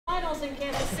Nationals in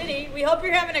Kansas City. We hope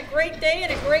you're having a great day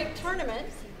and a great tournament.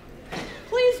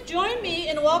 Please join me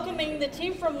in welcoming the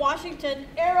team from Washington,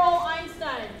 Aero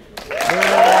Einstein.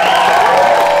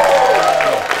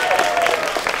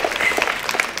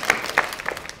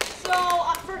 So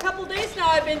for a couple days now,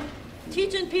 I've been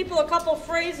teaching people a couple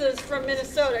phrases from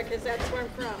Minnesota, because that's where I'm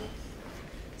from.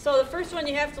 So the first one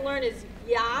you have to learn is,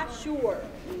 yeah, sure.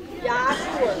 Yeah,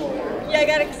 sure. Yeah, I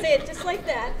gotta say it just like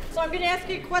that. So I'm gonna ask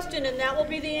you a question and that will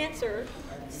be the answer.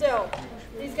 So,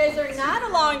 these guys are not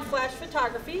allowing flash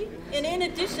photography. And in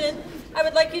addition, I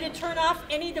would like you to turn off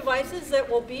any devices that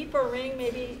will beep or ring,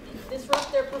 maybe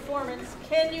disrupt their performance.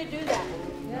 Can you do that?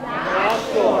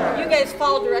 Yeah, sure. You guys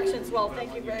follow directions well,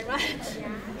 thank you very much.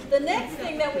 The next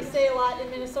thing that we say a lot in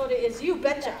Minnesota is you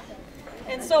betcha.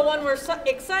 And so when we're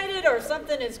excited or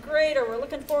something is great or we're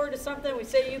looking forward to something, we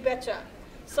say you betcha.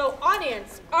 So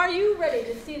audience, are you ready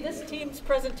to see this team's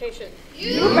presentation?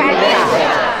 You betcha! You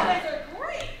guys are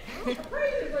great!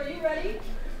 Phrases, are you ready?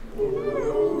 No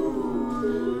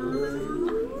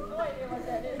idea what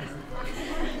that is.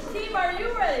 Team, are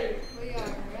you ready? We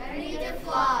are ready to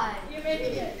fly. You may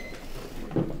begin.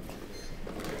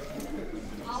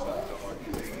 Owl?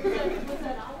 Was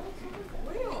that owl?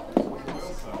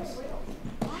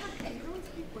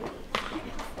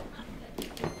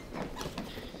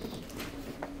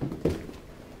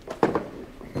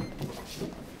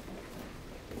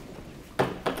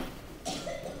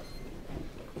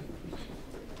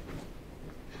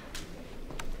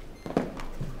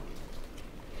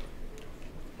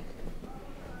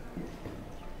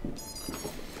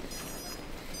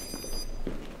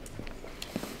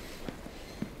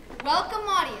 Welcome,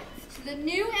 audience, to the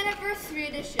new anniversary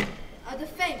edition of the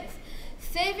famous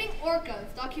Saving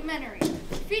Orcas documentary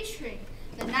featuring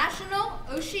the National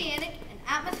Oceanic and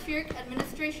Atmospheric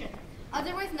Administration,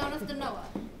 otherwise known as the NOAA.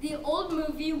 The old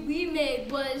movie we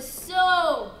made was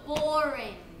so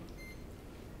boring.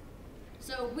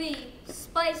 So we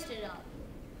spiced it up.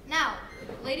 Now,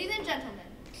 ladies and gentlemen,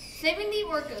 saving the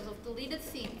orcas of deleted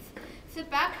scenes. Sit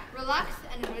back, relax,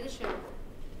 and enjoy the show.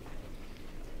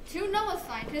 Two NOAA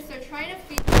scientists are trying to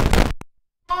feed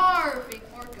starving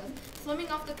orcas swimming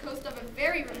off the coast of a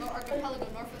very remote archipelago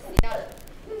north of Seattle.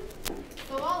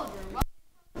 So Oliver, what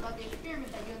about the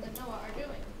experiment that you and the NOAA are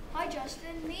doing? Hi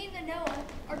Justin, me and the NOAA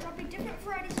are dropping different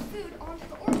varieties of food onto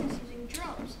the orcas using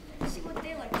drones to see what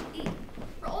they like to eat.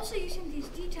 We're also using these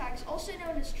D-tags, also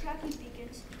known as tracking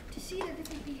beacons, to see their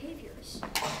different behaviors.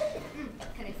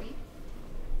 Can I see?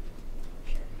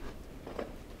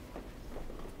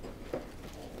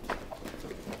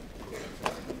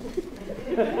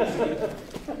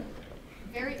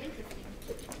 Very interesting.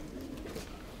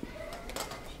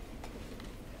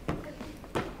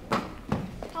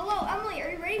 Hello, Emily,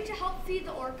 are you ready to help feed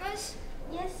the orcas?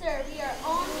 Yes, sir. We are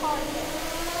on target.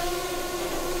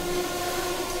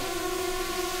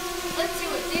 Let's see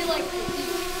what they like to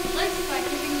eat. Let's try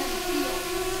giving them a meal.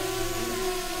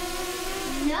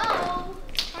 No.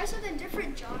 Try something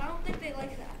different, John. I don't think they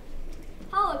like that.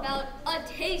 How about a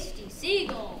tasty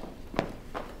seagull?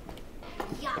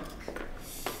 Yuck.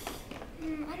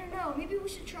 I don't know. Maybe we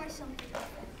should try something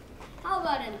different. How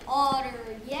about an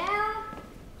otter? Yeah?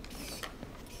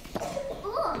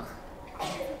 Ugh.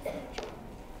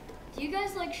 Do you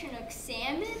guys like Chinook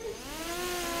salmon?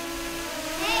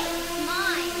 Hey, it's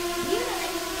mine. You know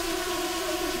that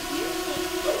you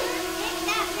take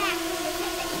that back to the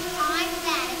picnic. I'm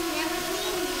bad. It's never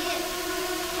seen you.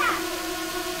 Ha!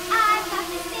 I got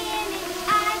the salmon. I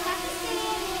got the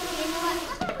salmon. You know what?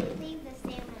 How about we leave the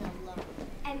salmon alone?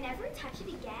 And never touch it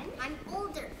again? I'm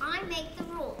older. I make the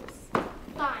rules.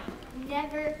 Fine.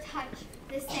 Never touch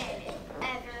the salmon.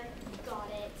 Ever. Got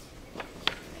it.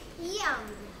 Yum.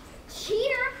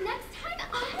 Cheater! Next time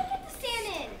I get the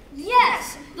salmon!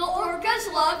 Yes, the orcas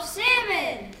love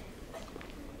salmon.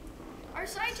 Our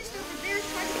scientist over there is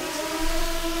trying to do something.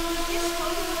 His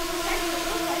slogan was protect the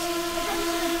orcas, but that was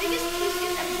the biggest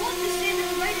species and want the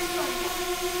salmon right in front of us.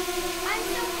 I'm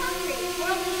so hungry.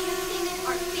 World leading salmon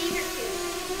are favorite food.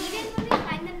 Even when we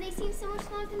find them, they seem so much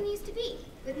smaller than they used to be.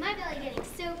 With my belly getting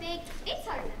so big, it's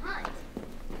hard to hunt.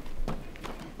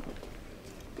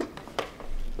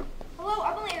 Hello,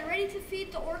 Emily, are you ready to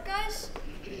feed the orcas?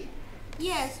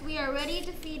 Yes, we are ready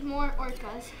to feed more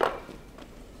orcas.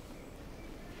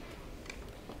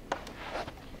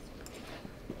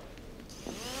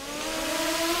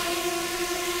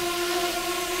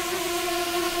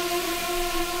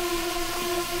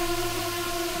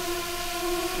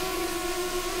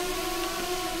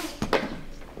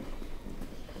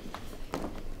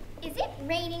 Is it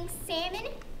raining salmon?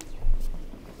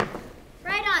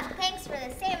 Right on. Thanks for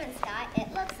the salmon, Scott.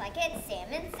 It looks like it's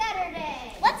Salmon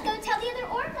Saturday. Let's go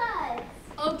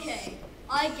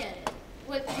I get it.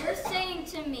 What you're saying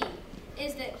to me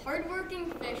is that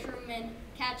hardworking fishermen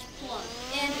catch plum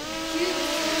and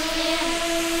juice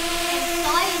and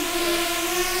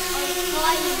scientists are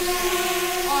flying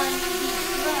on these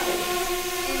drones,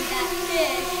 and that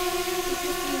fish is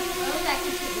just being thrown back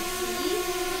into the sea.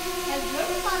 Have you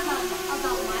ever thought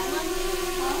about my lunch?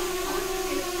 I want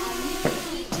fish I need to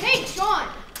eat. Hey, John!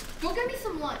 Go get me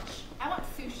some lunch. I want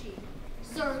sushi.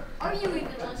 Sir, are you even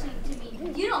listening to me?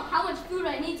 You know how much food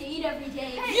I need to eat every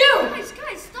day. Hey, You! guys,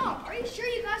 stop. Are you sure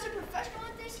you guys are professional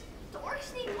at this? The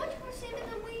orcs need much more salmon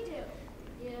than we do.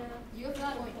 Yeah, you have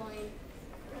got a point.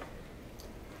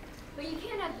 But you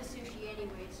can't have the sushi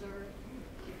anyway, sir.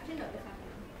 I didn't know this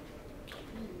happened.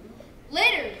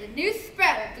 Later, the news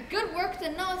spread of the good work the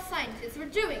NOAA scientists were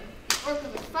doing. The orca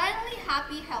was finally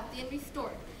happy, healthy, and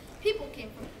restored. People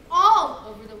came from all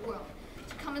over the world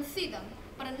to come and see them.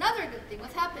 But another good thing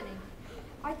was happening.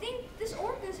 I think this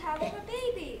orca's having a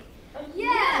baby.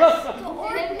 Yes! The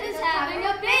orca is having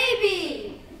a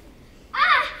baby!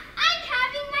 Ah, I'm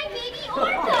having my baby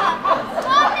orca.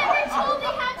 Mom never told me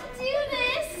how to do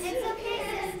this. It's okay,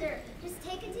 sister. Just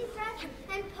take a deep breath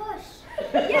and push.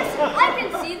 Yes, I can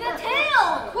see the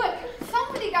tail! Quick,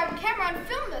 somebody grab a camera and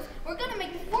film this. We're gonna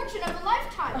make the fortune of a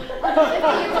lifetime. After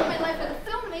 50 years of my life as a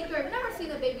filmmaker, I've never seen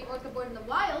a baby orca born in the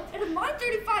wild. And in my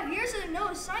 35 years as a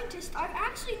NOAA scientist, I've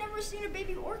actually never seen a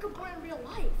baby orca born in real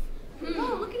life.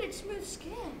 Oh, look at its smooth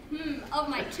skin. Of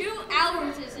my 2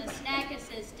 hours as a snack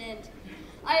assistant,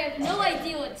 I have no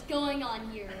idea what's going on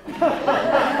here. I'm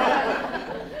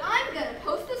gonna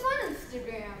post this on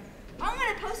Instagram. I'm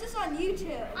gonna post this on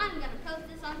YouTube. I'm gonna post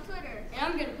this on Twitter. And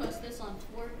I'm gonna post this on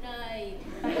Fortnite.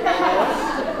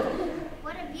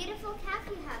 What a beautiful calf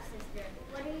you have, sister.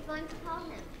 What are you going to call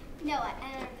him? Noah,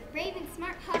 and the brave and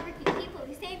smart, hardworking people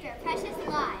who saved our precious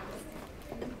lives.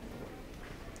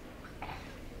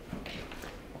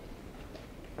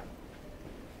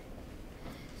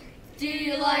 Do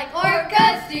you like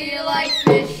orcas? Do you like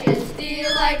fishes? Do you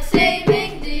like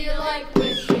saving? Do you like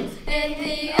wishes? In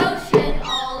the ocean,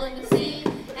 all in the sea,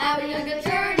 having a good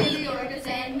journey, orcas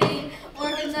and me.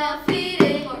 Orcas now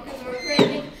feeding, orcas we're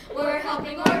craving. We're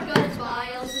helping orcas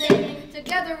while saving.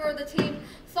 Together we're the team,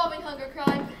 solving hunger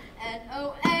crime.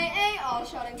 NOAA, all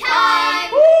shouting.